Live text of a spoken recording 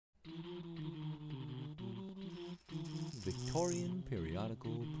Victorian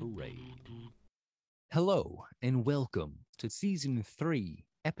Periodical Parade. Hello, and welcome to Season 3,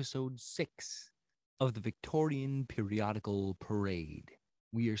 Episode 6 of the Victorian Periodical Parade.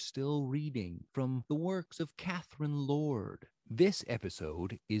 We are still reading from the works of Catherine Lord. This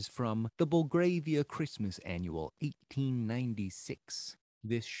episode is from the Belgravia Christmas Annual, 1896.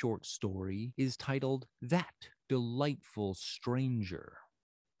 This short story is titled That Delightful Stranger.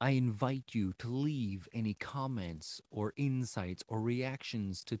 I invite you to leave any comments or insights or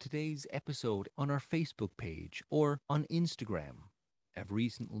reactions to today's episode on our Facebook page or on Instagram. I've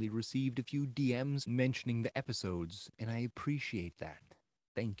recently received a few DMs mentioning the episodes, and I appreciate that.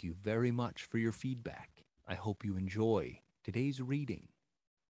 Thank you very much for your feedback. I hope you enjoy today's reading.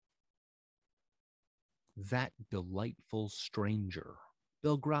 That Delightful Stranger.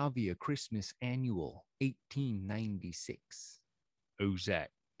 Belgravia Christmas Annual, 1896. Who's that?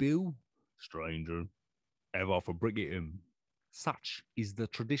 Bill? Stranger. Have I forget him? Such is the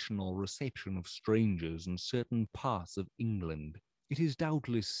traditional reception of strangers in certain parts of England. It is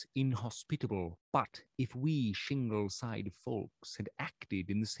doubtless inhospitable, but if we Shingleside folks had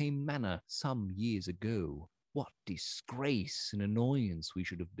acted in the same manner some years ago, what disgrace and annoyance we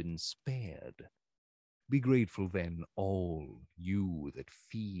should have been spared. Be grateful then, all you that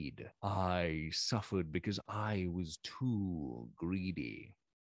feed. I suffered because I was too greedy,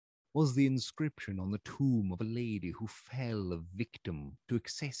 was the inscription on the tomb of a lady who fell a victim to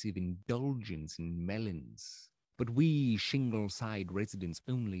excessive indulgence in melons. But we Shingleside residents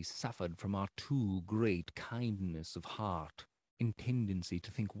only suffered from our too great kindness of heart and tendency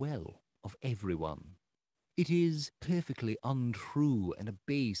to think well of everyone. It is perfectly untrue and a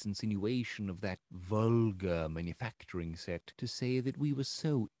base insinuation of that vulgar manufacturing set to say that we were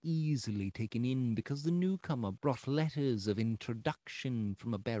so easily taken in because the newcomer brought letters of introduction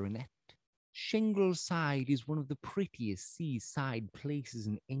from a baronet. Shingleside is one of the prettiest seaside places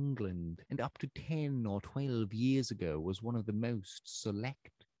in England, and up to 10 or 12 years ago was one of the most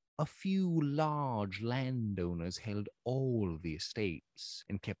select. A few large landowners held all the estates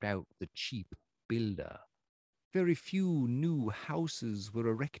and kept out the cheap builder. Very few new houses were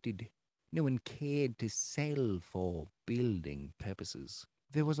erected. No one cared to sell for building purposes.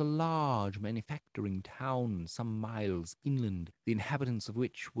 There was a large manufacturing town some miles inland, the inhabitants of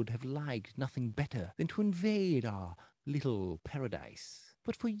which would have liked nothing better than to invade our little paradise.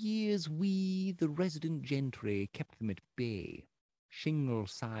 But for years we, the resident gentry, kept them at bay.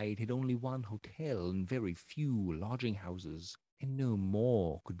 Shingleside had only one hotel and very few lodging houses, and no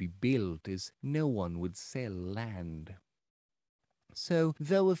more could be built as no one would sell land. So,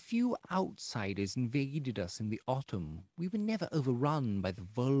 though a few outsiders invaded us in the autumn, we were never overrun by the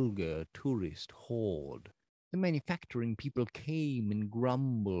vulgar tourist horde. The manufacturing people came and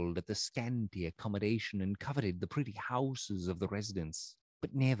grumbled at the scanty accommodation and coveted the pretty houses of the residents,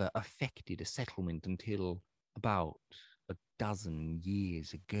 but never effected a settlement until about a dozen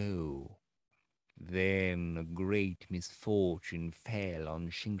years ago. Then a great misfortune fell on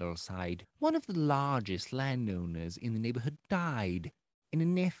Shingleside. One of the largest landowners in the neighborhood died, and a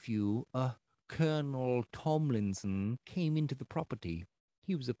nephew, a Colonel Tomlinson, came into the property.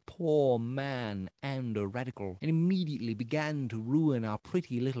 He was a poor man and a radical, and immediately began to ruin our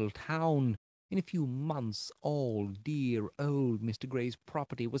pretty little town. In a few months, all dear old Mr. Gray's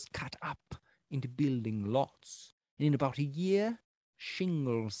property was cut up into building lots, and in about a year,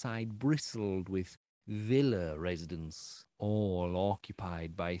 Shingleside bristled with villa residents, all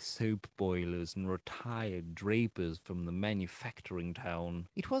occupied by soap boilers and retired drapers from the manufacturing town.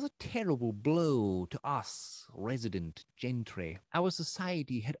 It was a terrible blow to us resident gentry. Our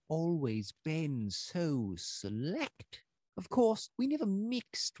society had always been so select. Of course, we never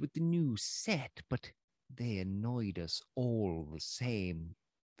mixed with the new set, but they annoyed us all the same.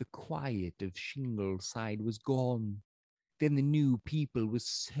 The quiet of Shingleside was gone. Then the new people were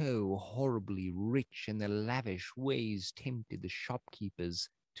so horribly rich, and their lavish ways tempted the shopkeepers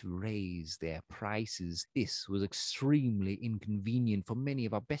to raise their prices. This was extremely inconvenient, for many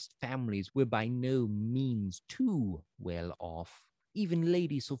of our best families were by no means too well off. Even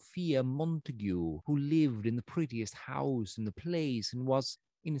Lady Sophia Montague, who lived in the prettiest house in the place and was,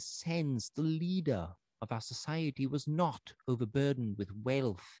 in a sense, the leader of our society, was not overburdened with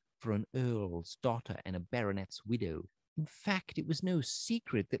wealth for an earl's daughter and a baronet's widow. In fact, it was no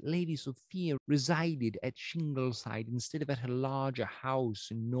secret that Lady Sophia resided at Shingleside instead of at her larger house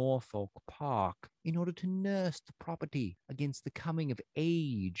in Norfolk Park, in order to nurse the property against the coming of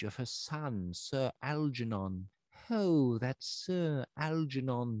age of her son, Sir Algernon. Oh, that Sir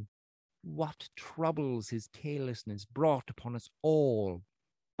Algernon! What troubles his carelessness brought upon us all!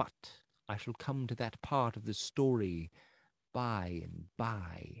 But I shall come to that part of the story by and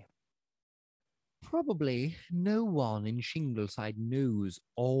by. Probably no one in Shingleside knows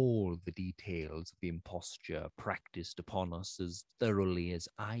all the details of the imposture practiced upon us as thoroughly as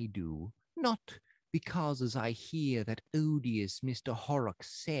I do, not because, as I hear that odious Mr.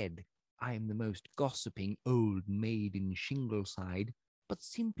 Horrocks said, I am the most gossiping old maid in Shingleside, but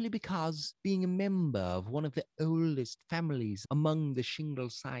simply because, being a member of one of the oldest families among the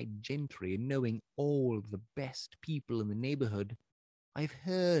Shingleside gentry and knowing all the best people in the neighbourhood, I've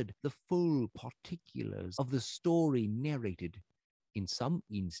heard the full particulars of the story narrated, in some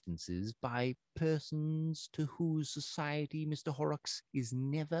instances by persons to whose society Mr. Horrocks is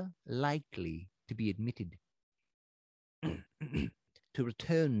never likely to be admitted. To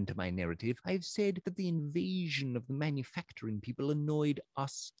return to my narrative, I have said that the invasion of the manufacturing people annoyed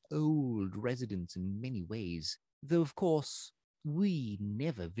us old residents in many ways, though of course we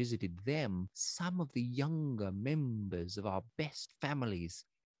never visited them. Some of the younger members of our best families,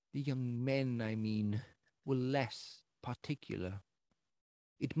 the young men, I mean, were less particular.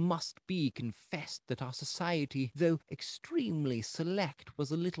 It must be confessed that our society, though extremely select,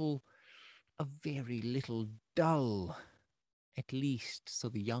 was a very little dull. At least, so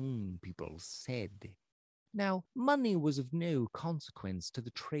the young people said. Now, money was of no consequence to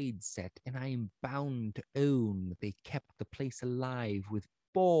the trade set, and I am bound to own that they kept the place alive with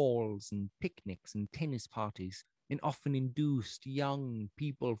balls and picnics and tennis parties, and often induced young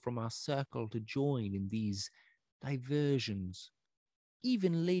people from our circle to join in these diversions.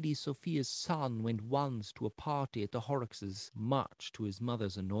 Even Lady Sophia's son went once to a party at the Horrockses, much to his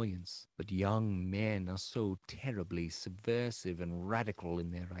mother's annoyance. But young men are so terribly subversive and radical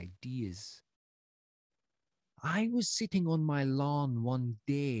in their ideas. I was sitting on my lawn one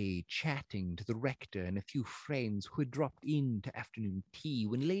day, chatting to the rector and a few friends who had dropped in to afternoon tea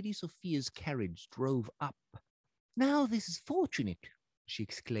when Lady Sophia's carriage drove up. "Now this is fortunate," she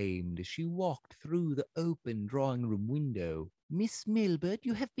exclaimed as she walked through the open drawing-room window. "Miss Milbert,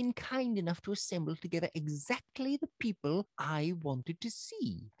 you have been kind enough to assemble together exactly the people I wanted to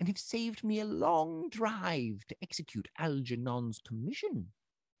see, and have saved me a long drive to execute Algernon's commission."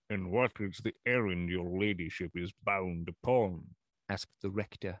 "And what is the errand your ladyship is bound upon?" asked the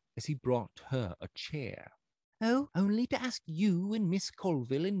rector as he brought her a chair. "Oh, only to ask you and Miss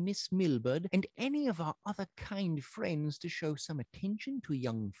Colville and Miss Milburn and any of our other kind friends to show some attention to a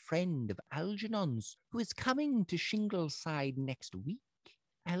young friend of Algernon's who is coming to Shingleside next week.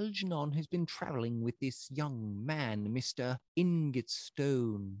 Algernon has been travelling with this young man, Mr.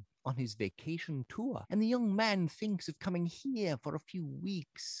 Ingatstone, on his vacation tour, and the young man thinks of coming here for a few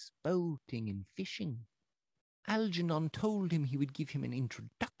weeks, boating and fishing. Algernon told him he would give him an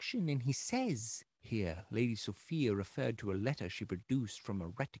introduction, and he says," here Lady Sophia referred to a letter she produced from a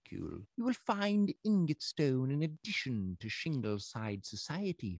reticule, "you will find Ingatstone an addition to Shingleside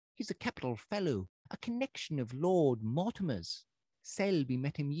society. He's a capital fellow, a connection of Lord Mortimer's. Selby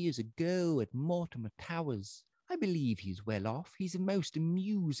met him years ago at Mortimer Towers. I believe he's well off. He's a most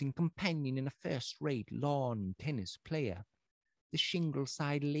amusing companion and a first-rate lawn tennis player. The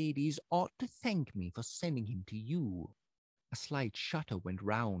Shingleside ladies ought to thank me for sending him to you." A slight shudder went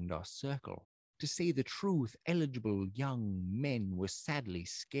round our circle. To say the truth, eligible young men were sadly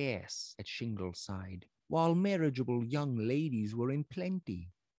scarce at Shingleside, while marriageable young ladies were in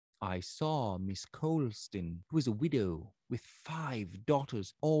plenty. I saw Miss Colston, who is a widow, with 5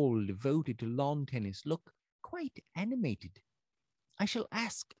 daughters, all devoted to lawn tennis, look quite animated. "I shall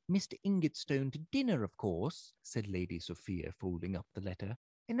ask Mr. Ingatstone to dinner, of course," said Lady Sophia, folding up the letter,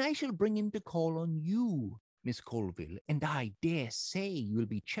 "and I shall bring him to call on you, Miss Colville, and I dare say you will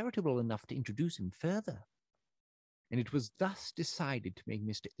be charitable enough to introduce him further." And it was thus decided to make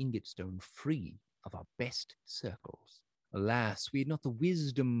Mr. Ingatstone free of our best circles. Alas, we had not the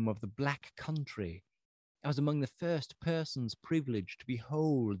wisdom of the Black Country. I was among the first persons privileged to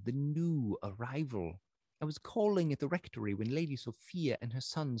behold the new arrival. I was calling at the rectory when Lady Sophia and her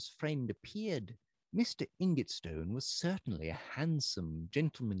son's friend appeared. Mr. Ingatstone was certainly a handsome,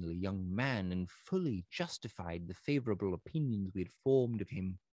 gentlemanly young man, and fully justified the favourable opinions we had formed of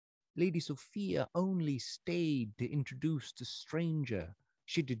him. Lady Sophia only stayed to introduce the stranger.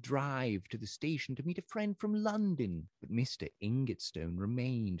 She had to drive to the station to meet a friend from London, but Mr. Ingatstone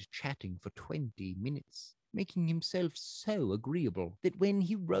remained chatting for 20 minutes, making himself so agreeable that when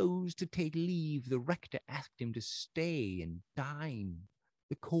he rose to take leave, the rector asked him to stay and dine.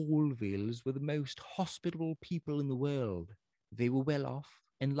 The Colvilles were the most hospitable people in the world. They were well off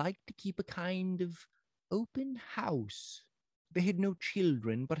and liked to keep a kind of open house. They had no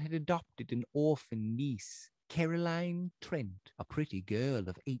children, but had adopted an orphan niece. Caroline Trent, a pretty girl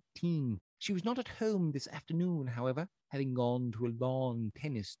of 18. She was not at home this afternoon, however, having gone to a lawn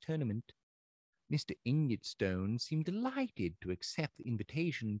tennis tournament. Mr. Ingatstone seemed delighted to accept the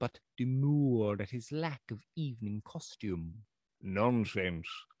invitation, but demurred at his lack of evening costume. Nonsense,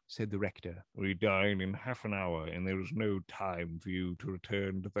 said the rector. We dine in half an hour, and there is no time for you to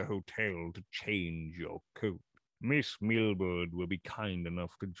return to the hotel to change your coat. Miss Milburn will be kind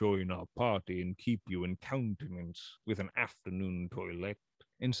enough to join our party and keep you in countenance with an afternoon toilette.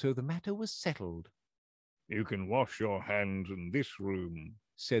 And so the matter was settled. You can wash your hands in this room,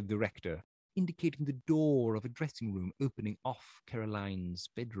 said the rector, indicating the door of a dressing room opening off Caroline's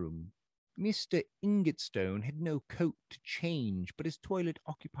bedroom. Mr. Ingatstone had no coat to change, but his toilet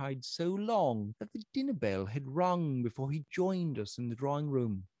occupied so long that the dinner bell had rung before he joined us in the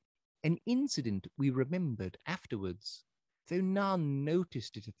drawing-room. An incident we remembered afterwards, though none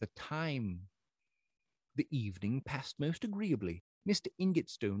noticed it at the time. The evening passed most agreeably, Mr.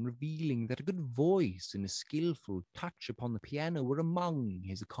 Ingatstone revealing that a good voice and a skilful touch upon the piano were among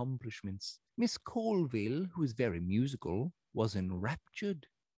his accomplishments. Miss Colville, who was very musical, was enraptured.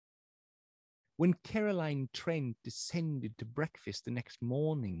 When Caroline Trent descended to breakfast the next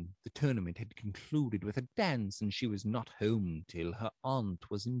morning, the tournament had concluded with a dance, and she was not home till her aunt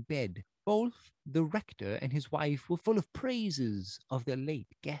was in bed. Both the rector and his wife were full of praises of their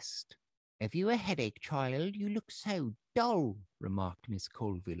late guest. "Have you a headache, child? You look so dull," remarked Miss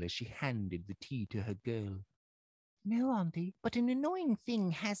Colville as she handed the tea to her girl. "No, Auntie, but an annoying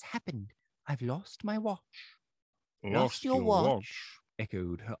thing has happened. I've lost my watch." Lost your watch?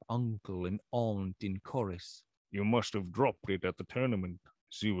 Echoed her uncle and aunt in chorus. You must have dropped it at the tournament.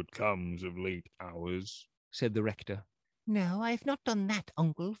 See what comes of late hours, said the rector. "No, I have not done that,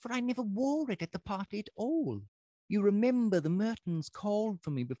 uncle, for I never wore it at the party at all. You remember the Mertons called for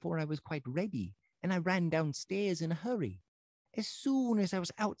me before I was quite ready, and I ran downstairs in a hurry. As soon as I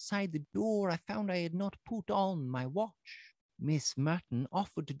was outside the door, I found I had not put on my watch. Miss Merton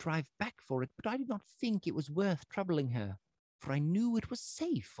offered to drive back for it, but I did not think it was worth troubling her, for I knew it was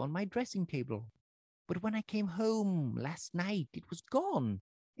safe on my dressing table. But when I came home last night, it was gone,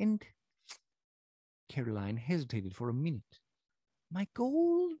 and—" Caroline hesitated for a minute. "My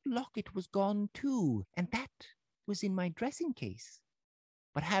gold locket was gone too, and that was in my dressing case."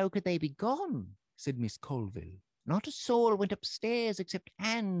 "But how could they be gone?" said Miss Colville. "Not a soul went upstairs except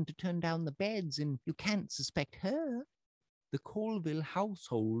Anne to turn down the beds, and you can't suspect her." The Colville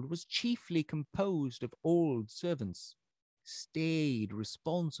household was chiefly composed of old servants, staid,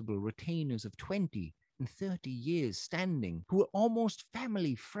 responsible retainers of 20 and 30 years standing, who were almost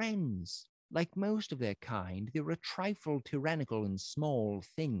family friends. Like most of their kind, they were a trifle tyrannical in small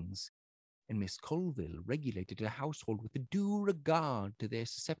things, and Miss Colville regulated her household with a due regard to their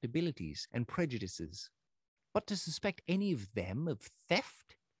susceptibilities and prejudices. But to suspect any of them of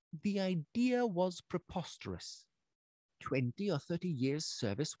theft, the idea was preposterous. 20 or 30 years'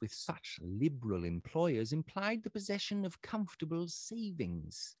 service with such liberal employers implied the possession of comfortable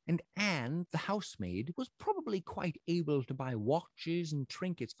savings, and Anne, the housemaid, was probably quite able to buy watches and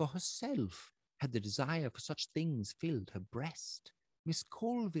trinkets for herself, had the desire for such things filled her breast. Miss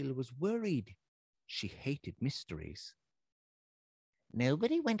Colville was worried. She hated mysteries.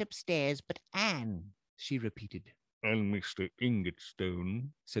 "Nobody went upstairs but Anne," she repeated. And Mr.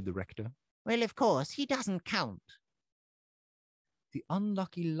 Ingatstone, said the rector. "Well, of course, he doesn't count." The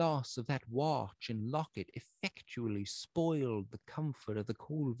unlucky loss of that watch and locket effectually spoiled the comfort of the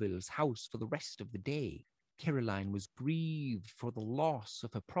Colvilles' house for the rest of the day. Caroline was grieved for the loss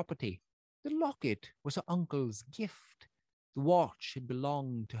of her property. The locket was her uncle's gift. The watch had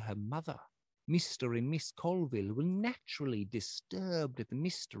belonged to her mother. Mr. and Miss Colville were naturally disturbed at the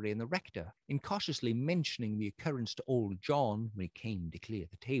mystery, and the rector, incautiously mentioning the occurrence to old John when he came to clear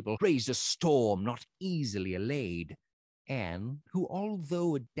the table, raised a storm not easily allayed. Anne, who,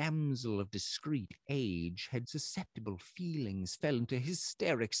 although a damsel of discreet age, had susceptible feelings, fell into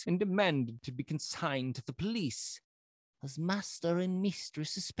hysterics and demanded to be consigned to the police. "Does master and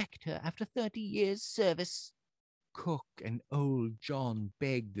mistress suspect her after 30 years' service?" Cook and old John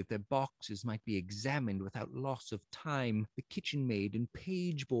begged that their boxes might be examined without loss of time. The kitchen maid and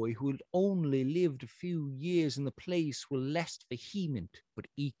page boy, who had only lived a few years in the place, were less vehement, but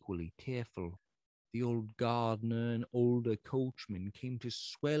equally tearful. The old gardener and older coachman came to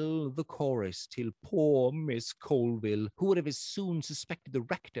swell the chorus till poor Miss Colville, who would have as soon suspected the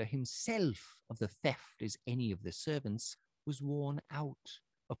rector himself of the theft as any of the servants, was worn out,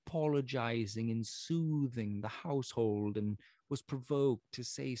 apologizing and soothing the household, and was provoked to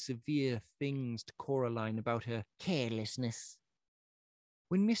say severe things to Coraline about her carelessness.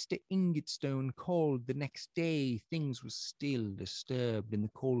 When Mr. Ingetstone called the next day, things were still disturbed in the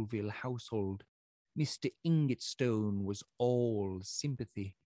Colville household. Mr. Ingetstone was all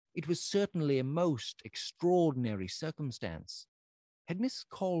sympathy. It was certainly a most extraordinary circumstance. Had Miss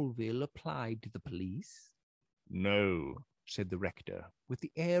Colville applied to the police? No, said the rector, with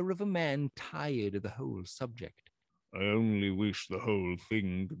the air of a man tired of the whole subject. I only wish the whole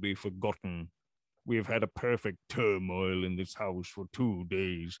thing could be forgotten. We have had a perfect turmoil in this house for 2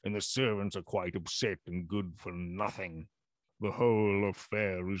 days, and the servants are quite upset and good for nothing. The whole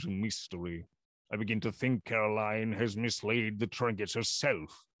affair is a mystery. I begin to think Caroline has mislaid the trinkets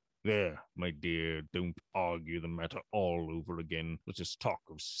herself. There, my dear, don't argue the matter all over again. Let us talk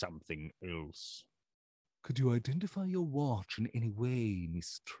of something else. Could you identify your watch in any way,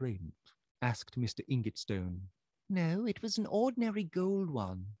 Miss Trent? Asked Mr. Ingetstone. No, it was an ordinary gold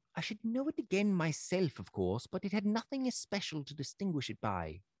one. I should know it again myself, of course, but it had nothing especial to distinguish it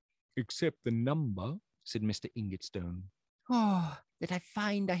by. Except the number, said Mr. Ingetstone. Oh, that I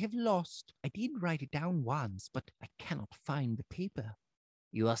find I have lost. I did write it down once, but I cannot find the paper.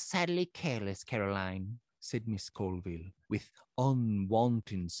 You are sadly careless, Caroline, said Miss Colville, with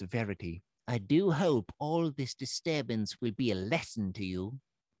unwonted severity. I do hope all this disturbance will be a lesson to you.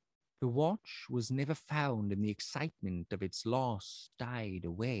 The watch was never found, and the excitement of its loss died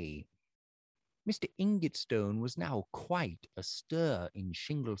away. Mr. Ingetstone was now quite astir in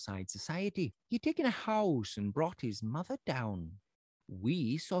Shingleside society. He had taken a house and brought his mother down.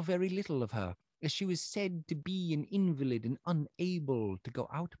 We saw very little of her, as she was said to be an invalid and unable to go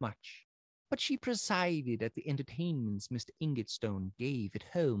out much. But she presided at the entertainments Mr. Ingetstone gave at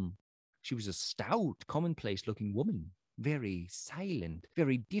home. She was a stout, commonplace-looking woman, very silent,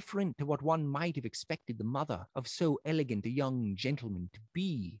 very different to what one might have expected the mother of so elegant a young gentleman to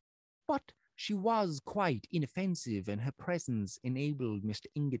be. But she was quite inoffensive, and her presence enabled Mr.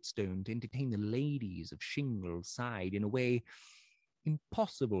 Ingetstone to entertain the ladies of Shingleside in a way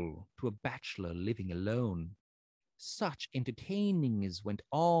impossible to a bachelor living alone. Such entertaining as went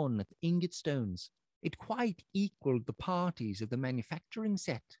on at the Ingetstones, it quite equalled the parties of the manufacturing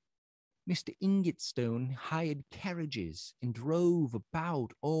set. Mr. Ingetstone hired carriages and drove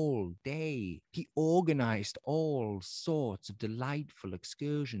about all day. He organized all sorts of delightful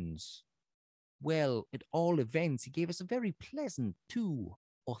excursions. Well, at all events, he gave us a very pleasant 2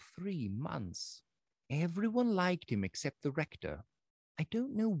 or 3 months. Everyone liked him except the rector. I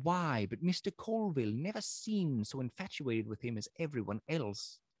don't know why, but Mr. Colville never seemed so infatuated with him as everyone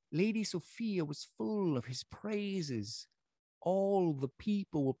else. Lady Sophia was full of his praises. All the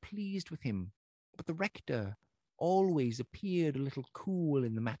people were pleased with him, but the rector always appeared a little cool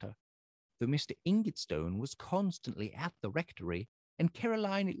in the matter. Though Mr. Ingetstone was constantly at the rectory, and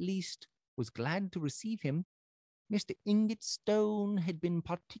Caroline at least was glad to receive him, Mr. Ingetstone had been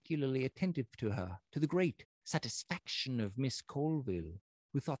particularly attentive to her, to the great satisfaction of Miss Colville,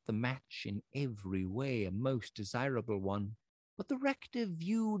 who thought the match in every way a most desirable one. But the rector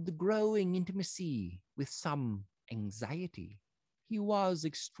viewed the growing intimacy with some anxiety. He was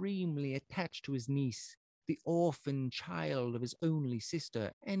extremely attached to his niece, the orphan child of his only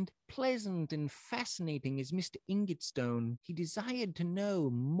sister, and pleasant and fascinating as Mr. Ingetstone, he desired to know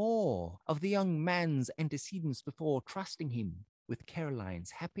more of the young man's antecedents before trusting him with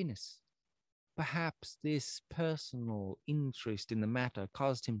Caroline's happiness. Perhaps this personal interest in the matter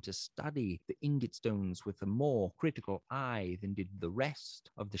caused him to study the Ingetstones with a more critical eye than did the rest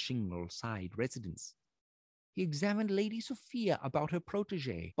of the Shingleside residents. He examined Lady Sophia about her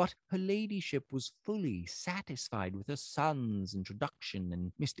protege, but her ladyship was fully satisfied with her son's introduction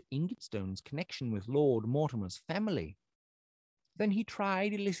and Mr. Ingetstone's connection with Lord Mortimer's family. Then he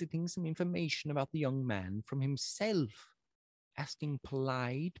tried eliciting some information about the young man from himself, asking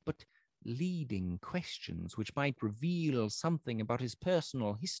polite but leading questions which might reveal something about his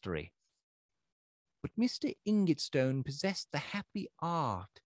personal history. But Mr. Ingetstone possessed the happy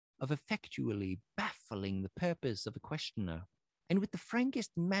art of effectually baffling the purpose of a questioner, and with the frankest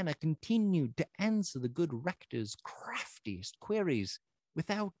manner continued to answer the good rector's craftiest queries,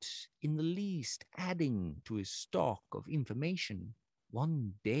 without in the least adding to his stock of information.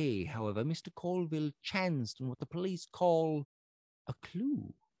 One day, however, Mr. Colville chanced on what the police call a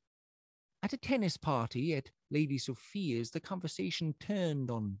clue. At a tennis party at Lady Sophia's, the conversation turned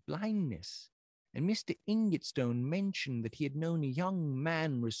on blindness, and Mr. Ingetstone mentioned that he had known a young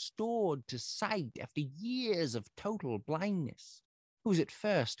man restored to sight after years of total blindness, who was at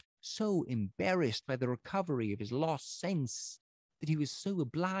first so embarrassed by the recovery of his lost sense that he was so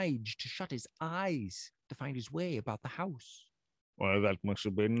obliged to shut his eyes to find his way about the house. Why, that must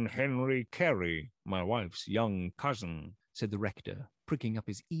have been Henry Carey, my wife's young cousin, said the rector, pricking up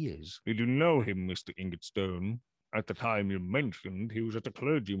his ears. Did you know him, Mr. Ingetstone? At the time you mentioned, he was at a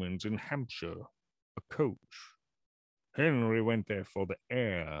clergyman's in Hampshire, a coach. Henry went there for the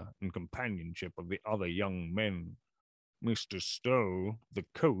air and companionship of the other young men. Mr. Stowe, the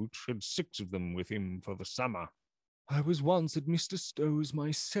coach, had 6 of them with him for the summer. I was once at Mr. Stowe's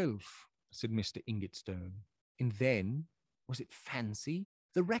myself, said Mr. Ingetstone. And then, was it fancy?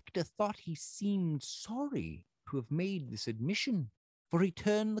 The rector thought he seemed sorry to have made this admission, for he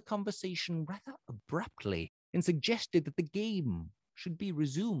turned the conversation rather abruptly and suggested that the game should be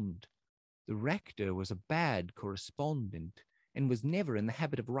resumed. The rector was a bad correspondent and was never in the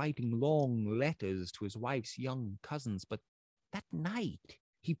habit of writing long letters to his wife's young cousins, but that night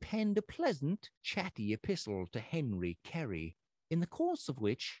he penned a pleasant, chatty epistle to Henry Carey, in the course of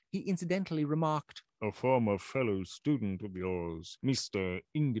which he incidentally remarked, A former fellow student of yours, Mr.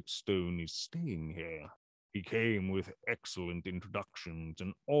 Ingetstone, is staying here. He came with excellent introductions,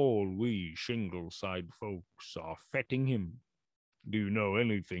 and all we Shingleside folks are fetting him. Do you know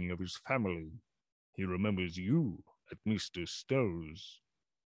anything of his family? He remembers you at Mr. Stowe's.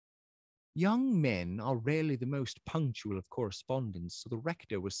 Young men are rarely the most punctual of correspondents, so the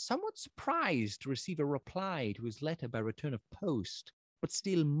rector was somewhat surprised to receive a reply to his letter by return of post, but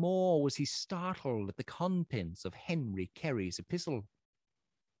still more was he startled at the contents of Henry Carey's epistle.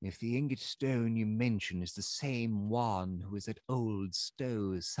 If the Ingetstone you mention is the same one who was at Old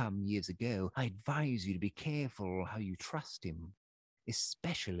Stowe's some years ago, I advise you to be careful how you trust him,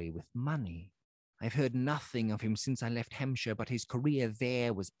 especially with money. I've heard nothing of him since I left Hampshire, but his career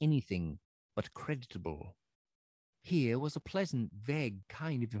there was anything but creditable. Here was a pleasant, vague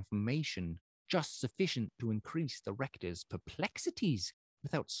kind of information, just sufficient to increase the rector's perplexities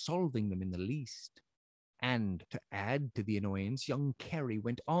without solving them in the least. And to add to the annoyance, young Carey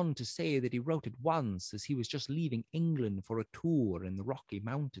went on to say that he wrote at once as he was just leaving England for a tour in the Rocky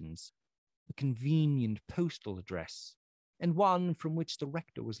Mountains, a convenient postal address, and one from which the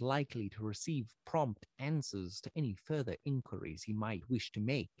rector was likely to receive prompt answers to any further inquiries he might wish to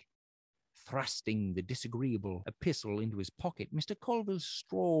make. Thrusting the disagreeable epistle into his pocket, Mr. Colville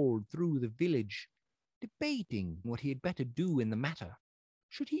strolled through the village, debating what he had better do in the matter.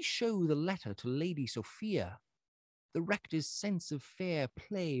 Should he show the letter to Lady Sophia? The rector's sense of fair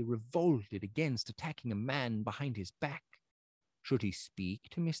play revolted against attacking a man behind his back. Should he speak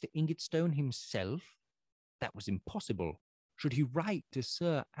to Mr. Ingetstone himself? That was impossible. Should he write to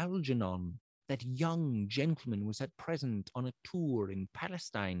Sir Algernon? That young gentleman was at present on a tour in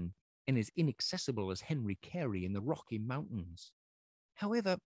Palestine and as inaccessible as Henry Carey in the Rocky Mountains.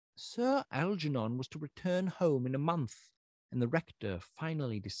 However, Sir Algernon was to return home in a month, and the rector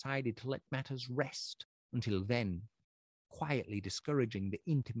finally decided to let matters rest until then, quietly discouraging the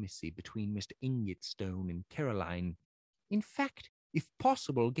intimacy between Mr. Ingetstone and Caroline. In fact, if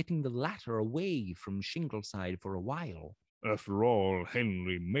possible, getting the latter away from Shingleside for a while. After all,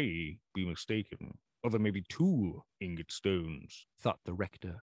 Henry may be mistaken, or there may be 2 Ingetstones, thought the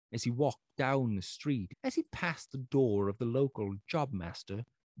rector, as he walked down the street. As he passed the door of the local job-master,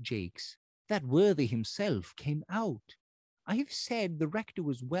 Jakes, that worthy himself came out. I have said the rector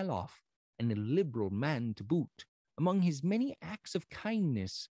was well off, and a liberal man to boot. Among his many acts of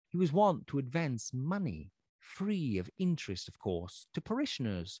kindness, he was wont to advance money, free of interest, of course, to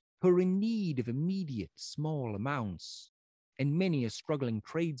parishioners who are in need of immediate small amounts. And many a struggling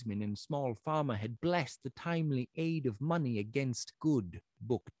tradesman and small farmer had blessed the timely aid of money against good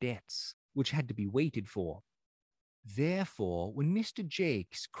book debts, which had to be waited for. Therefore, when Mr.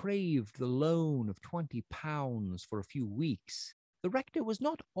 Jakes craved the loan of £20 for a few weeks, the rector was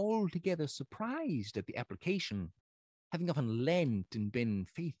not altogether surprised at the application, having often lent and been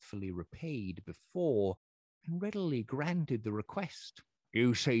faithfully repaid before, and readily granted the request.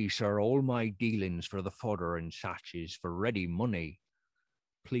 You see, sir, all my dealings for the fodder and such is for ready money,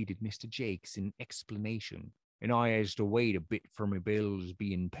 pleaded Mr. Jakes in explanation, and I has to wait a bit for my bills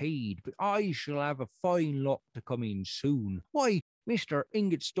being paid, but I shall have a fine lot to come in soon. Why, Mr.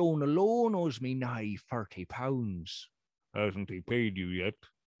 Ingetstone alone owes me nigh £30. Hasn't he paid you yet?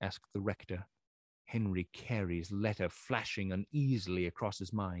 Asked the rector, Henry Carey's letter flashing uneasily across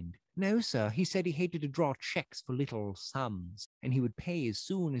his mind. No, sir, he said he hated to draw checks for little sums, and he would pay as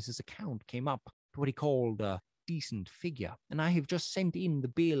soon as his account came up to what he called a decent figure, and I have just sent in the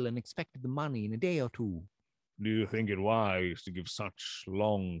bill and expected the money in a day or 2. Do you think it wise to give such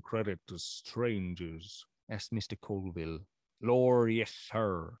long credit to strangers? Asked Mr. Colville. Lord, yes,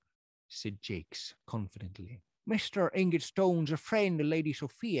 sir, said Jakes confidently. Mr. Ingetstone's a friend of Lady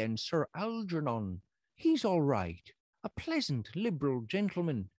Sophia and Sir Algernon. He's all right, a pleasant, liberal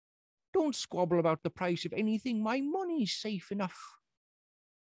gentleman. Don't squabble about the price of anything. My money's safe enough.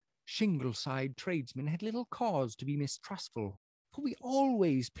 Shingleside tradesmen had little cause to be mistrustful, for we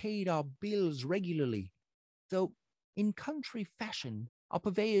always paid our bills regularly, though in country fashion our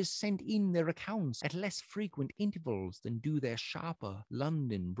purveyors sent in their accounts at less frequent intervals than do their sharper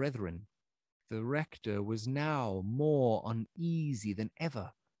London brethren. The rector was now more uneasy than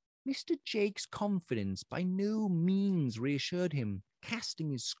ever. Mr. Jake's confidence by no means reassured him. Casting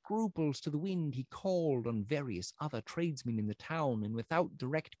his scruples to the wind, he called on various other tradesmen in the town, and without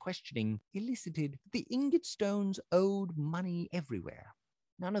direct questioning, elicited that the Ingatstones owed money everywhere.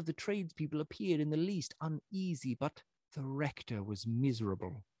 None of the tradespeople appeared in the least uneasy, but the rector was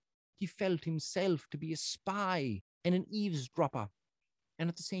miserable. He felt himself to be a spy and an eavesdropper, and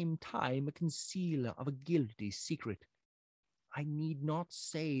at the same time a concealer of a guilty secret. I need not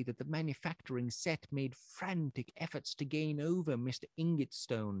say that the manufacturing set made frantic efforts to gain over Mr.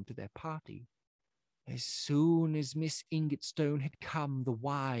 Ingatstone to their party. As soon as Miss Ingatstone had come, the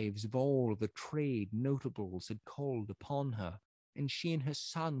wives of all the trade notables had called upon her, and she and her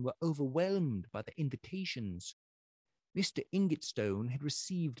son were overwhelmed by the invitations. Mr. Ingatstone had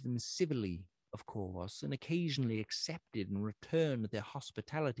received them civilly, of course, and occasionally accepted and returned their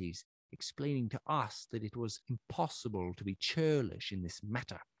hospitalities, explaining to us that it was impossible to be churlish in this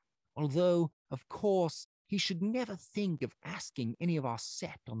matter, although, of course, he should never think of asking any of our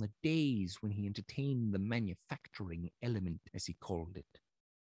set on the days when he entertained the manufacturing element, as he called it.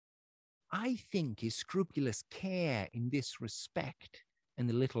 I think his scrupulous care in this respect, and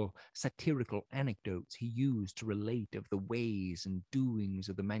the little satirical anecdotes he used to relate of the ways and doings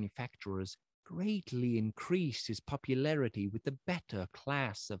of the manufacturers, greatly increased his popularity with the better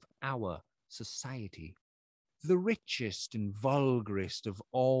class of our society. The richest and vulgarest of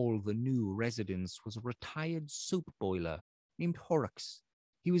all the new residents was a retired soap boiler named Horrocks.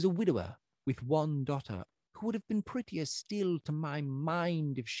 He was a widower with one daughter, who would have been prettier still to my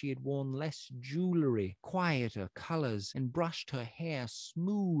mind if she had worn less jewellery, quieter colours, and brushed her hair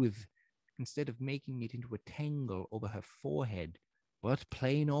smooth, instead of making it into a tangle over her forehead. But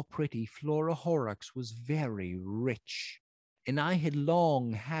plain or pretty, Flora Horrocks was very rich, and I had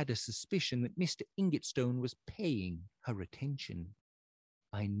long had a suspicion that Mr. Ingatstone was paying her attention.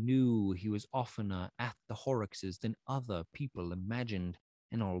 I knew he was oftener at the Horrockses than other people imagined,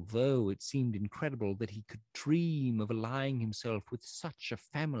 and although it seemed incredible that he could dream of allying himself with such a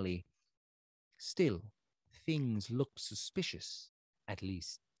family, still things looked suspicious, at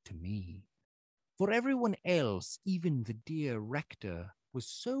least to me. For everyone else, even the dear rector, was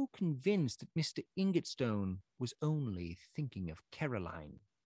so convinced that Mr. Ingatstone was only thinking of Caroline.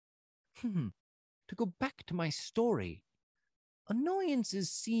 To go back to my story, annoyances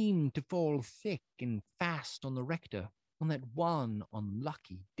seemed to fall thick and fast on the rector on that one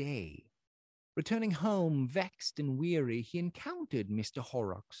unlucky day. Returning home vexed and weary, he encountered Mr.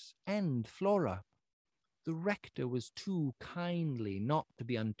 Horrocks and Flora. The rector was too kindly not to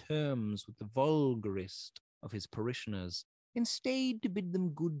be on terms with the vulgarest of his parishioners, and stayed to bid them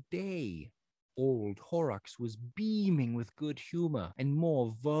good day. Old Horrocks was beaming with good humour, and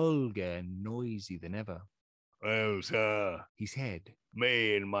more vulgar and noisy than ever. "Well, sir," he said,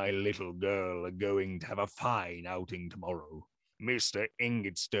 "me and my little girl are going to have a fine outing tomorrow. Mr.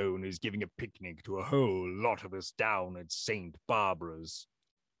 Ingatstone is giving a picnic to a whole lot of us down at St. Barbara's.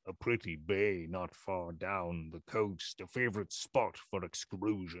 A pretty bay not far down the coast, a favorite spot for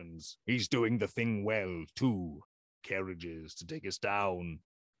excursions. He's doing the thing well, too. Carriages to take us down,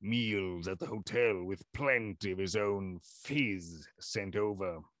 meals at the hotel with plenty of his own fizz sent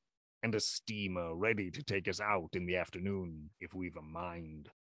over, and a steamer ready to take us out in the afternoon, if we've a mind.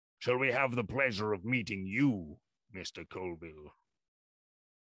 Shall we have the pleasure of meeting you, Mr. Colville?"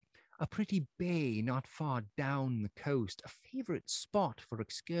 A pretty bay not far down the coast, a favourite spot for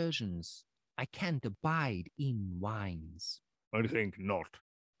excursions. I can't abide inn wines, "I think not.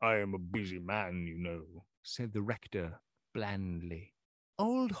 I am a busy man, you know," said the rector blandly.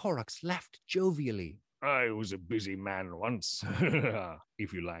 Old Horrocks laughed jovially. "I was a busy man once,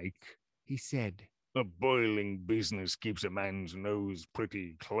 if you like," he said. "A boiling business keeps a man's nose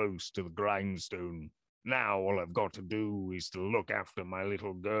pretty close to the grindstone. Now all I've got to do is to look after my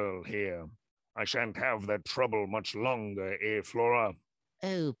little girl here. I shan't have that trouble much longer, Flora?"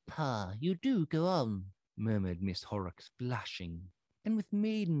 Oh, Pa, you do go on, murmured Miss Horrocks, blushing, and with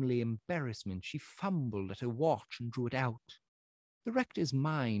maidenly embarrassment she fumbled at her watch and drew it out. The rector's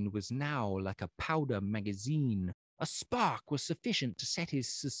mind was now like a powder magazine. A spark was sufficient to set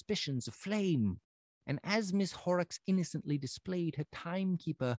his suspicions aflame, and as Miss Horrocks innocently displayed her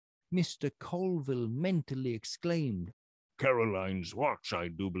timekeeper, Mr. Colville mentally exclaimed, "Caroline's watch, I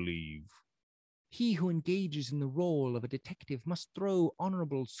do believe." He who engages in the role of a detective must throw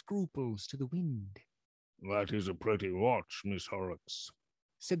honourable scruples to the wind, That is a pretty watch, Miss Horrocks.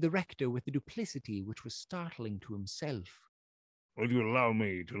 said the rector with a duplicity which was startling to himself. Will you allow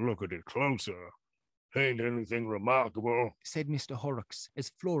me to look at it closer? Ain't anything remarkable. Said Mr. Horrocks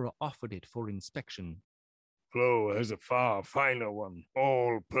as Flora offered it for inspection. Flo has a far finer one,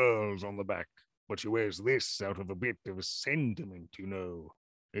 all pearls on the back, but she wears this out of a bit of a sentiment, you know.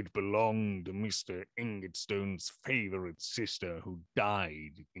 It belonged to Mr. Ingetstone's favorite sister who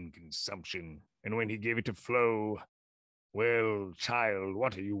died in consumption, and when he gave it to Flo, well, child,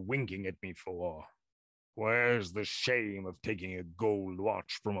 what are you winking at me for? Where's the shame of taking a gold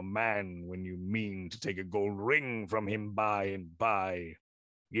watch from a man when you mean to take a gold ring from him by and by?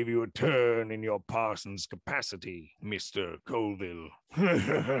 Give you a turn in your parson's capacity, Mr. Colville.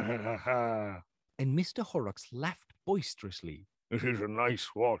 And Mr. Horrocks laughed boisterously. It is a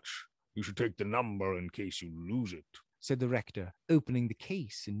nice watch. You should take the number in case you lose it, said the rector, opening the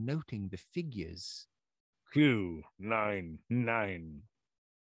case and noting the figures. Q99.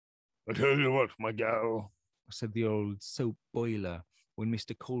 I tell you what, my gal, said the old soap boiler when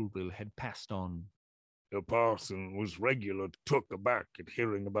Mr. Colville had passed on. The parson was regular took aback at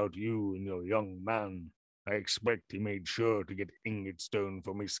hearing about you and your young man. I expect he made sure to get Ingetstone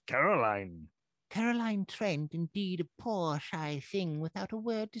for Miss Caroline. Caroline Trent, indeed a poor shy thing without a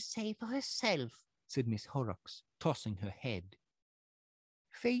word to say for herself, said Miss Horrocks, tossing her head.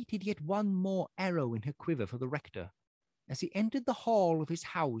 Fate had yet one more arrow in her quiver for the rector. As he entered the hall of his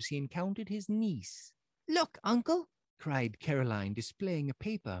house, he encountered his niece. Look, uncle, cried Caroline, displaying a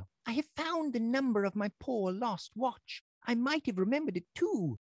paper. I have found the number of my poor lost watch. I might have remembered it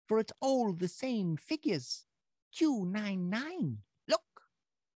too, for it's all the same figures. Q99. Look.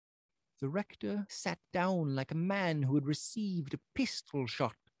 The rector sat down like a man who had received a pistol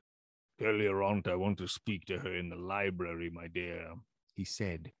shot. Tell your aunt I want to speak to her in the library, my dear, he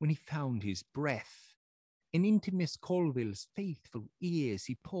said, when he found his breath. And into Miss Colville's faithful ears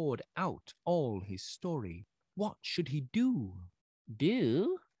he poured out all his story. What should he do?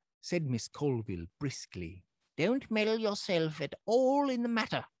 Do? Said Miss Colville briskly. Don't meddle yourself at all in the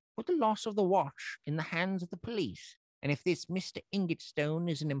matter. Put the loss of the watch in the hands of the police, and if this Mr. Ingetstone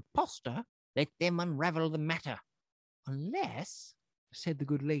is an impostor, let them unravel the matter. Unless, said the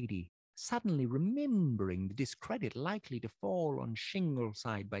good lady, suddenly remembering the discredit likely to fall on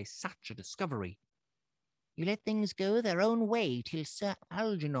Shingleside by such a discovery, you let things go their own way till Sir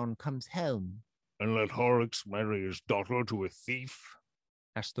Algernon comes home. And let Horrocks marry his daughter to a thief?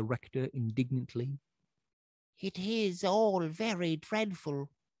 Asked the rector indignantly. It is all very dreadful,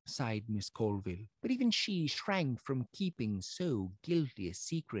 sighed Miss Colville, but even she shrank from keeping so guilty a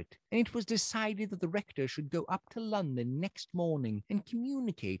secret, and it was decided that the rector should go up to London next morning and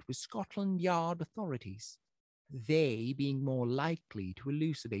communicate with Scotland Yard authorities, they being more likely to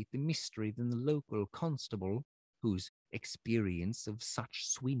elucidate the mystery than the local constable, whose experience of such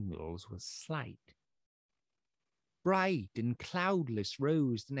swindles was slight. Bright and cloudless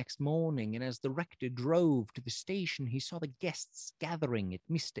rose the next morning, and as the rector drove to the station, he saw the guests gathering at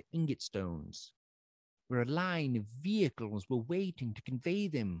Mr. Ingetstone's, where a line of vehicles were waiting to convey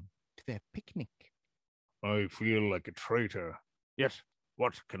them to their picnic. I feel like a traitor, yet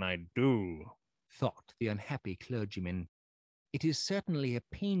what can I do? Thought the unhappy clergyman. It is certainly a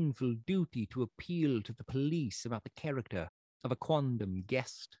painful duty to appeal to the police about the character of a quondam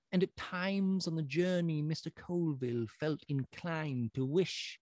guest, and at times on the journey Mr. Colville felt inclined to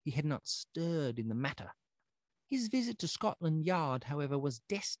wish he had not stirred in the matter. His visit to Scotland Yard, however, was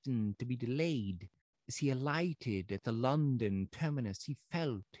destined to be delayed. As he alighted at the London terminus, he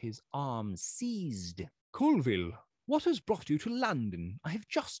felt his arm seized. "Colville, what has brought you to London? I have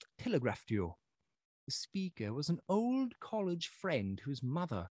just telegraphed you." The speaker was an old college friend whose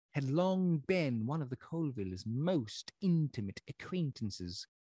mother had long been one of the Colvilles' most intimate acquaintances.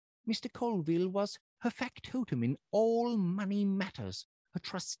 Mr. Colville was her factotum in all money matters, her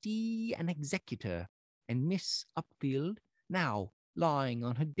trustee and executor, and Miss Upfield, now lying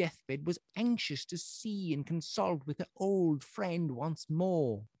on her deathbed, was anxious to see and consult with her old friend once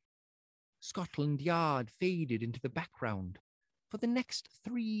more. Scotland Yard faded into the background. For the next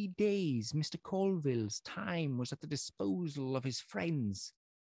 3 days, Mr. Colville's time was at the disposal of his friends,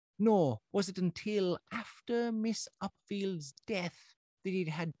 nor was it until after Miss Upfield's death that he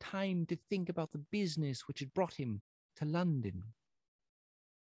had time to think about the business which had brought him to London.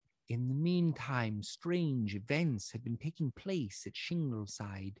 In the meantime, strange events had been taking place at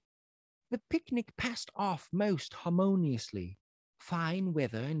Shingleside. The picnic passed off most harmoniously. Fine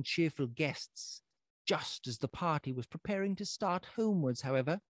weather and cheerful guests. Just as the party was preparing to start homewards,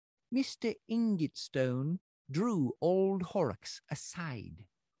 however, Mr. Ingetstone drew old Horrocks aside.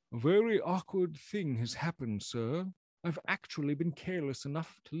 A very awkward thing has happened, sir. I've actually been careless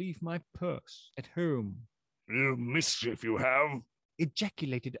enough to leave my purse at home. You mischief you have.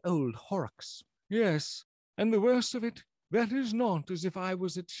 Ejaculated old Horrocks. Yes, and the worst of it, that is not as if I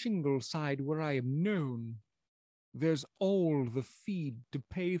was at Shingleside where I am known. There's all the feed to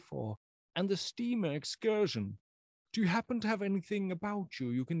pay for, and the steamer excursion. Do you happen to have anything about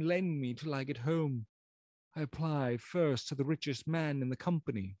you can lend me till I get home? I apply first to the richest man in the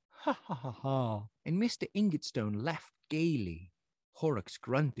company. Ha ha ha ha. And Mr. Ingetstone laughed gaily. Horrocks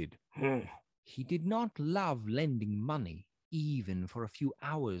grunted. He did not love lending money, even for a few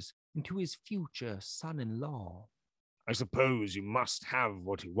hours, to his future son-in-law. I suppose you must have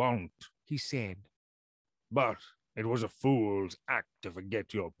what you want, he said. But it was a fool's act to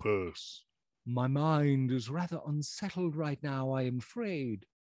forget your purse. My mind is rather unsettled right now, I am afraid.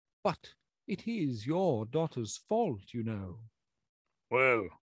 But it is your daughter's fault, you know. Well,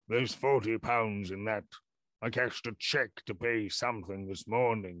 there's £40 in that. I cashed a cheque to pay something this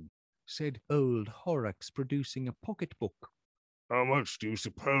morning, said old Horrocks, producing a pocketbook. How much do you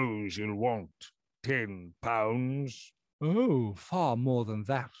suppose you'll want? £10? Oh, far more than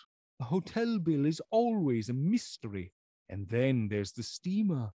that. A hotel bill is always a mystery. And then there's the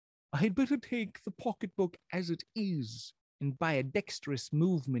steamer. I had better take the pocketbook as it is. And by a dexterous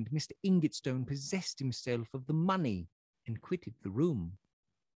movement, Mr. Ingetstone possessed himself of the money and quitted the room.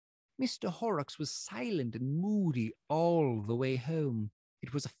 Mr. Horrocks was silent and moody all the way home.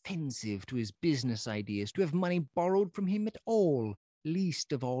 It was offensive to his business ideas to have money borrowed from him at all,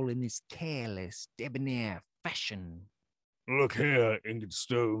 least of all in this careless, debonair fashion. Look here,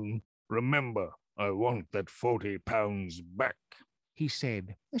 Ingetstone. Remember, I want that £40 back, he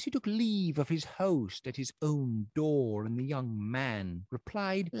said, as he took leave of his host at his own door, and the young man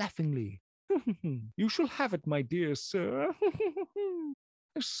replied laughingly, You shall have it, my dear sir,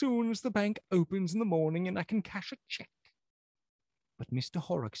 as soon as the bank opens in the morning and I can cash a cheque. But Mr.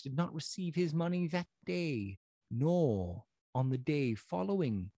 Horrocks did not receive his money that day, nor on the day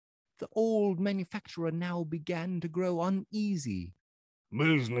following. The old manufacturer now began to grow uneasy.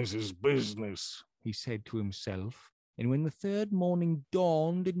 Business is business, he said to himself, and when the third morning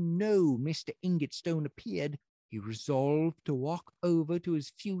dawned and no Mr. Ingetstone appeared, he resolved to walk over to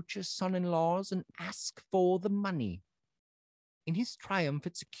his future son-in-law's and ask for the money. In his triumph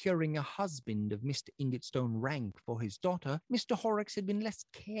at securing a husband of Mr. Ingetstone rank for his daughter, Mr. Horrocks had been less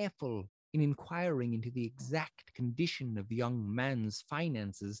careful in inquiring into the exact condition of the young man's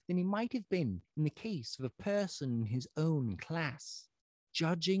finances than he might have been in the case of a person in his own class.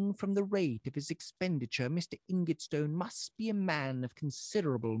 Judging from the rate of his expenditure, Mr. Ingetstone must be a man of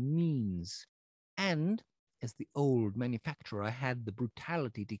considerable means, and, as the old manufacturer had the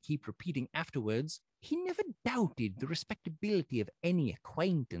brutality to keep repeating afterwards, he never doubted the respectability of any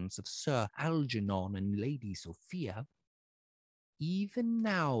acquaintance of Sir Algernon and Lady Sophia. Even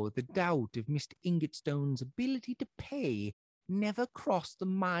now, the doubt of Mr. Ingetstone's ability to pay never crossed the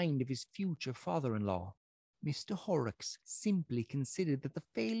mind of his future father-in-law. Mr. Horrocks simply considered that the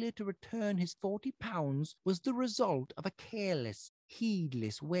failure to return his £40 was the result of a careless,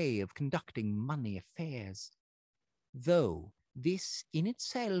 heedless way of conducting money affairs. Though this in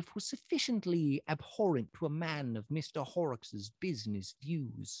itself was sufficiently abhorrent to a man of Mr. Horrocks's business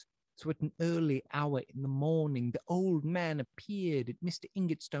views. So at an early hour in the morning, the old man appeared at Mr.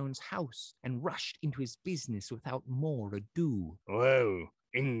 Ingetstone's house and rushed into his business without more ado. Well,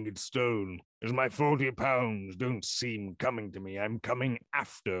 Ingetstone, as my £40 don't seem coming to me, I'm coming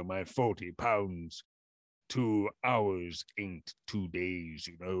after my £40. 2 hours ain't 2 days,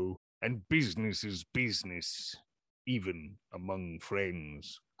 you know, and business is business, even among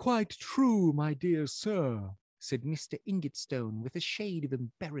friends. Quite true, my dear sir, said Mr. Ingetstone with a shade of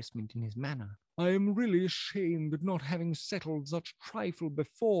embarrassment in his manner. I am really ashamed at not having settled such trifle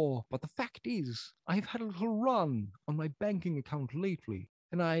before, but the fact is, I've had a little run on my banking account lately,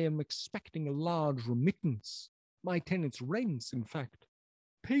 and I am expecting a large remittance. My tenants' rents, in fact,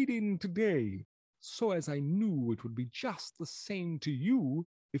 paid in today, so as I knew it would be just the same to you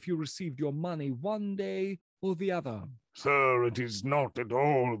if you received your money one day or the other. Sir, it is not at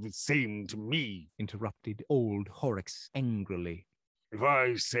all the same to me, interrupted old Horrocks angrily. If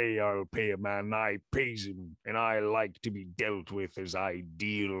I say I'll pay a man, I pays him, and I like to be dealt with as I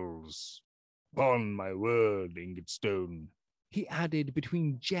deals. 'Pon my word, Ingetstone, he added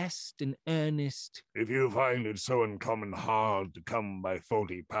between jest and earnest, if you find it so uncommon hard to come by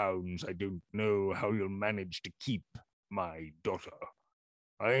 £40, I don't know how you'll manage to keep my daughter.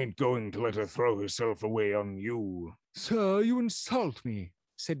 I ain't going to let her throw herself away on you. Sir, you insult me,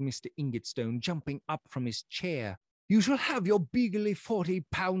 said Mr. Ingetstone, jumping up from his chair. "You shall have your beggarly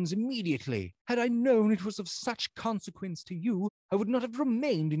 £40 immediately. Had I known it was of such consequence to you, I would not have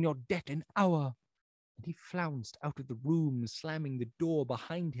remained in your debt an hour." And he flounced out of the room, slamming the door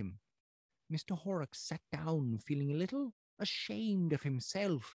behind him. Mr. Horrocks sat down, feeling a little ashamed of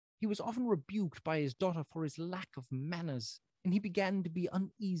himself. He was often rebuked by his daughter for his lack of manners, and he began to be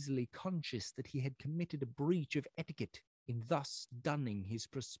uneasily conscious that he had committed a breach of etiquette in thus dunning his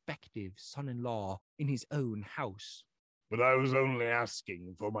prospective son-in-law in his own house. But I was only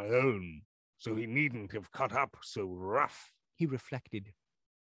asking for my own, so he needn't have cut up so rough, he reflected.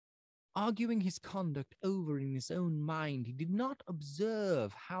 Arguing his conduct over in his own mind, he did not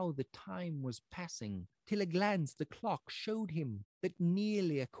observe how the time was passing, till a glance at the clock showed him that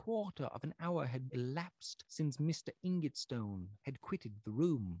nearly a quarter of an hour had elapsed since Mr. Ingetstone had quitted the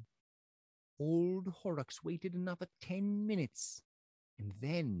room. Old Horrocks waited another 10 minutes, and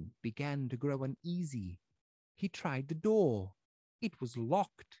then began to grow uneasy. He tried the door. It was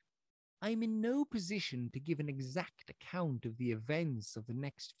locked. I am in no position to give an exact account of the events of the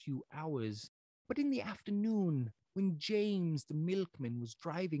next few hours, but in the afternoon, when James the milkman was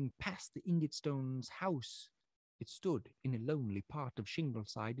driving past the Ingetstones' house, it stood in a lonely part of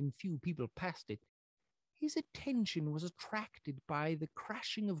Shingleside and few people passed it, his attention was attracted by the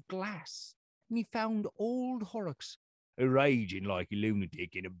crashing of glass, and he found old Horrocks a raging like a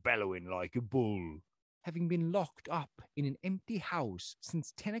lunatic and a bellowing like a bull, having been locked up in an empty house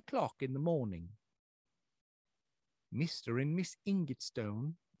since 10 o'clock in the morning. Mr. and Miss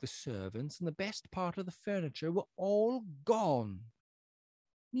Ingetstone, the servants, and the best part of the furniture were all gone.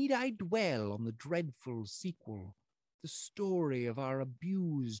 Need I dwell on the dreadful sequel, the story of our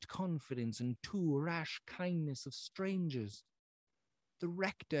abused confidence and too rash kindness of strangers? The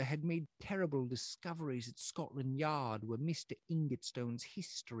rector had made terrible discoveries at Scotland Yard, where Mr. Ingetstone's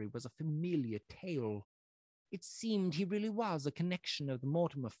history was a familiar tale. It seemed he really was a connection of the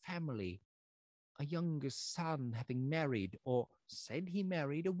Mortimer family, a younger son having married, or said he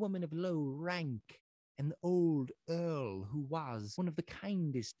married, a woman of low rank, and the old Earl, who was one of the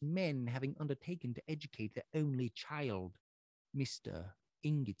kindest men, having undertaken to educate their only child, Mr.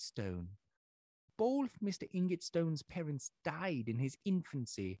 Ingetstone. Both Mr. Ingetstone's parents died in his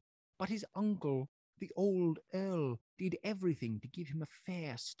infancy, but his uncle, the old Earl, did everything to give him a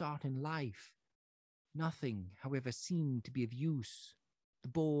fair start in life. Nothing, however, seemed to be of use. The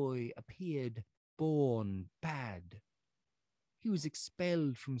boy appeared born bad. He was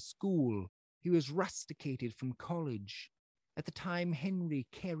expelled from school. He was rusticated from college. At the time Henry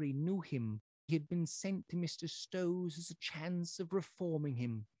Carey knew him, he had been sent to Mr. Stowe's as a chance of reforming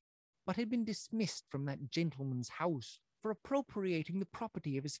him, but had been dismissed from that gentleman's house for appropriating the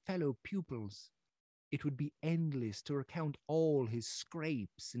property of his fellow pupils. It would be endless to recount all his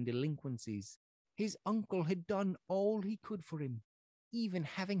scrapes and delinquencies. His uncle had done all he could for him, even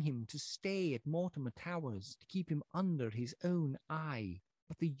having him to stay at Mortimer Towers to keep him under his own eye.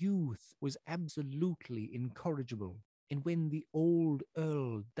 But the youth was absolutely incorrigible, and when the old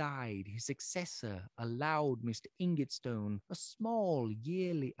Earl died, his successor allowed Mr. Ingetstone a small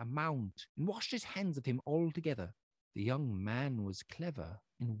yearly amount and washed his hands of him altogether. The young man was clever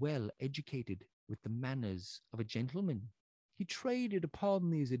and well educated, with the manners of a gentleman. He traded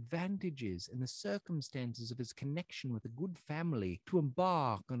upon these advantages and the circumstances of his connection with a good family to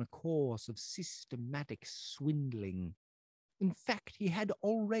embark on a course of systematic swindling. In fact, he had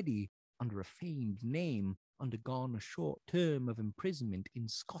already, under a feigned name, undergone a short term of imprisonment in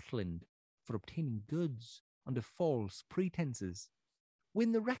Scotland for obtaining goods under false pretenses.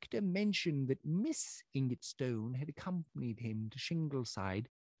 When the rector mentioned that Miss Ingetstone had accompanied him to Shingleside,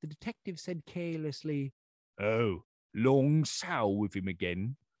 the detective said carelessly, "Oh, long sow with him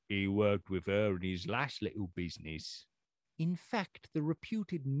again. He worked with her in his last little business." In fact, the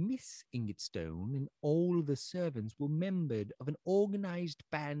reputed Miss Ingetstone and all the servants were members of an organized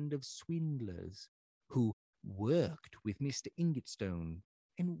band of swindlers who worked with Mr. Ingetstone,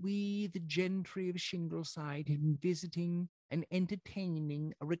 and we, the gentry of Shingleside, had been visiting and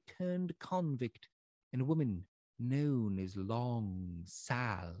entertaining a returned convict and a woman known as Long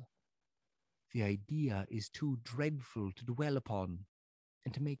Sal. The idea is too dreadful to dwell upon,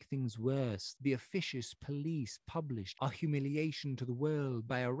 and to make things worse, the officious police published a humiliation to the world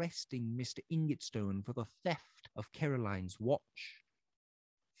by arresting Mr. Ingetstone for the theft of Caroline's watch.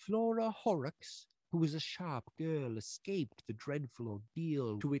 Flora Horrocks, who was a sharp girl, escaped the dreadful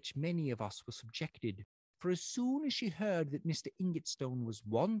ordeal to which many of us were subjected, for as soon as she heard that Mr. Ingetstone was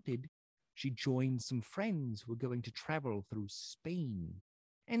wanted, she joined some friends who were going to travel through Spain,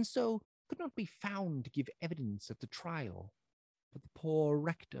 and so could not be found to give evidence at the trial. But the poor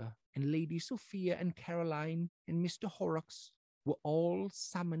rector and Lady Sophia and Caroline and Mr. Horrocks were all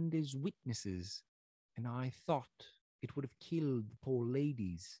summoned as witnesses, and I thought it would have killed the poor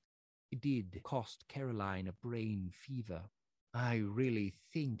ladies. It did cost Caroline a brain fever. I really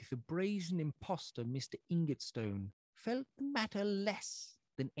think the brazen impostor, Mr. Ingatstone, felt the matter less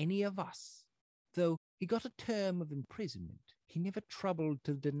than any of us. Though he got a term of imprisonment, he never troubled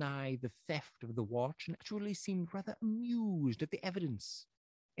to deny the theft of the watch and actually seemed rather amused at the evidence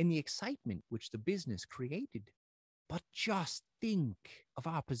and the excitement which the business created. But just think of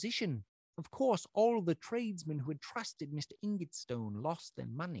our position. Of course, all the tradesmen who had trusted Mr. Ingatstone lost their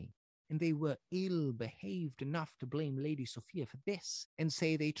money, and they were ill-behaved enough to blame Lady Sophia for this, and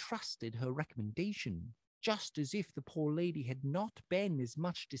say they trusted her recommendation, just as if the poor lady had not been as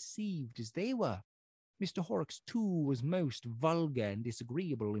much deceived as they were. Mr. Horrocks, too, was most vulgar and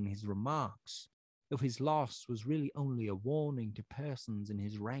disagreeable in his remarks, though his loss was really only a warning to persons in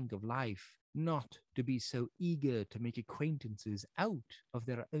his rank of life not to be so eager to make acquaintances out of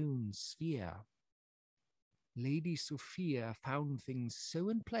their own sphere. Lady Sophia found things so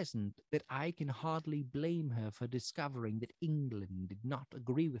unpleasant that I can hardly blame her for discovering that England did not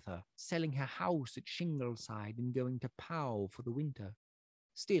agree with her, selling her house at Shingleside and going to Pau for the winter.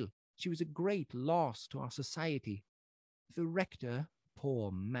 Still, she was a great loss to our society. The rector, poor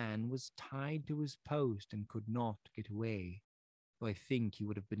man, was tied to his post and could not get away, though I think he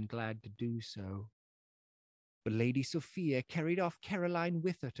would have been glad to do so. But Lady Sophia carried off Caroline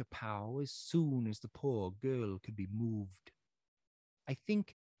with her to Pau as soon as the poor girl could be moved. I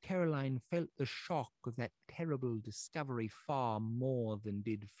think Caroline felt the shock of that terrible discovery far more than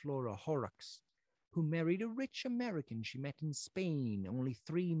did Flora Horrocks, who married a rich American she met in Spain only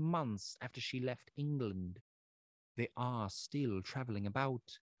 3 months after she left England. They are still traveling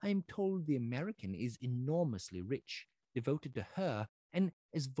about. I am told the American is enormously rich, devoted to her, and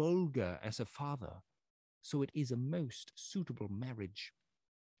as vulgar as her father. So it is a most suitable marriage.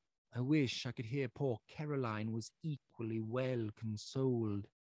 I wish I could hear poor Caroline was equally well consoled.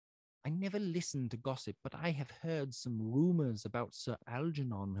 I never listen to gossip, but I have heard some rumours about Sir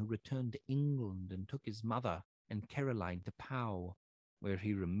Algernon, who returned to England and took his mother and Caroline to Pau, where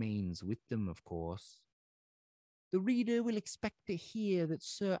he remains with them, of course. The reader will expect to hear that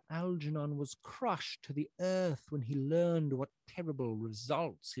Sir Algernon was crushed to the earth when he learned what terrible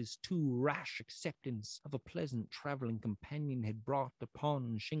results his too rash acceptance of a pleasant travelling companion had brought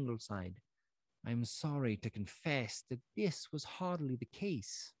upon Shingleside. I am sorry to confess that this was hardly the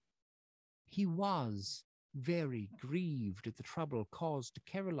case. He was very grieved at the trouble caused to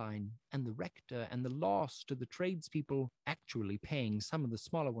Caroline and the rector and the loss to the tradespeople, actually paying some of the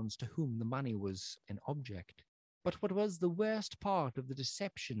smaller ones to whom the money was an object. But what was the worst part of the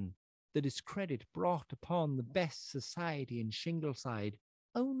deception, the discredit brought upon the best society in Shingleside,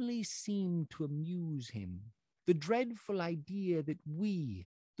 only seemed to amuse him. The dreadful idea that we,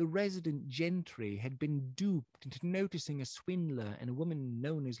 the resident gentry, had been duped into noticing a swindler and a woman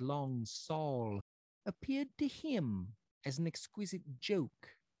known as Long Sol, appeared to him as an exquisite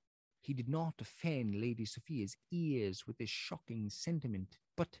joke. He did not offend Lady Sophia's ears with this shocking sentiment,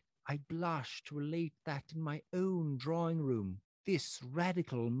 but I blush to relate that in my own drawing-room, this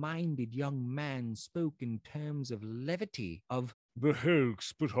radical-minded young man spoke in terms of levity of the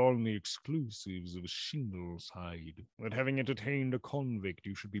Hoax put on the exclusives of Shingleside, that having entertained a convict,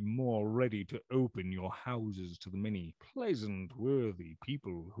 you should be more ready to open your houses to the many pleasant, worthy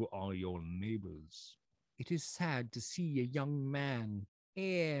people who are your neighbours. It is sad to see a young man,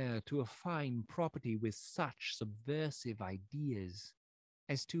 heir to a fine property, with such subversive ideas.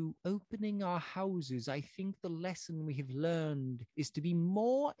 As to opening our houses, I think the lesson we have learned is to be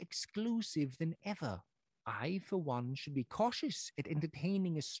more exclusive than ever. I, for one, should be cautious at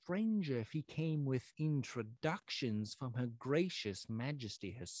entertaining a stranger if he came with introductions from Her Gracious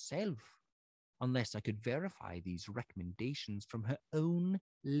Majesty herself, unless I could verify these recommendations from her own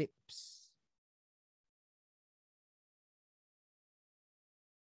lips.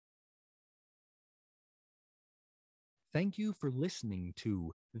 Thank you for listening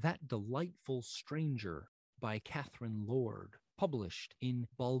to That Delightful Stranger by Catherine Lord, published in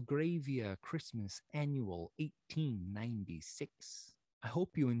Belgravia Christmas Annual 1896. I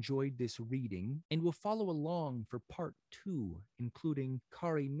hope you enjoyed this reading and will follow along for part 2, including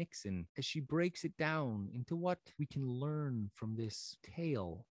Kari Nixon, as she breaks it down into what we can learn from this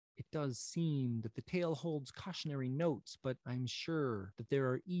tale. It does seem that the tale holds cautionary notes, but I'm sure that there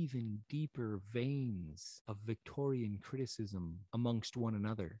are even deeper veins of Victorian criticism amongst one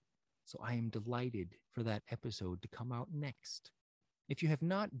another. So I am delighted for that episode to come out next. If you have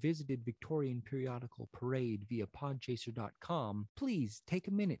not visited Victorian Periodical Parade via podchaser.com, please take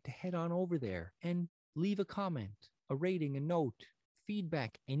a minute to head on over there and leave a comment, a rating, a note,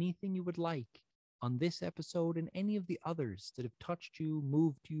 feedback, anything you would like on this episode and any of the others that have touched you,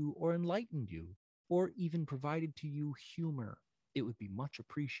 moved you, or enlightened you, or even provided to you humor. It would be much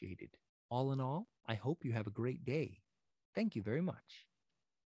appreciated. All in all, I hope you have a great day. Thank you very much.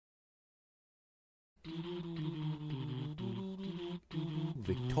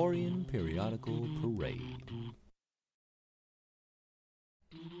 Victorian Periodical Parade.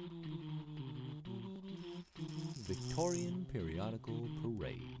 Victorian Periodical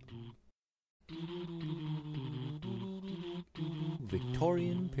Parade.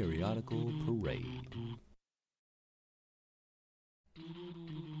 Victorian Periodical Parade.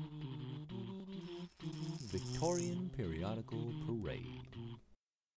 Victorian Periodical Parade.